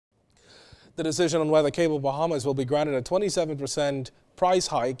The decision on whether Cable Bahamas will be granted a 27% price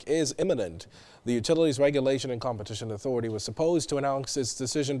hike is imminent. The Utilities Regulation and Competition Authority was supposed to announce its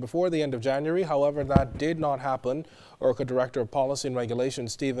decision before the end of January. However, that did not happen. URCA Director of Policy and Regulation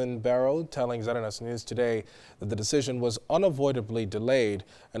Stephen Barrow telling ZNS News today that the decision was unavoidably delayed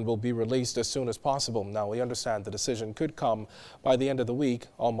and will be released as soon as possible. Now, we understand the decision could come by the end of the week,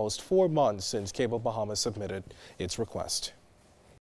 almost 4 months since Cable Bahamas submitted its request.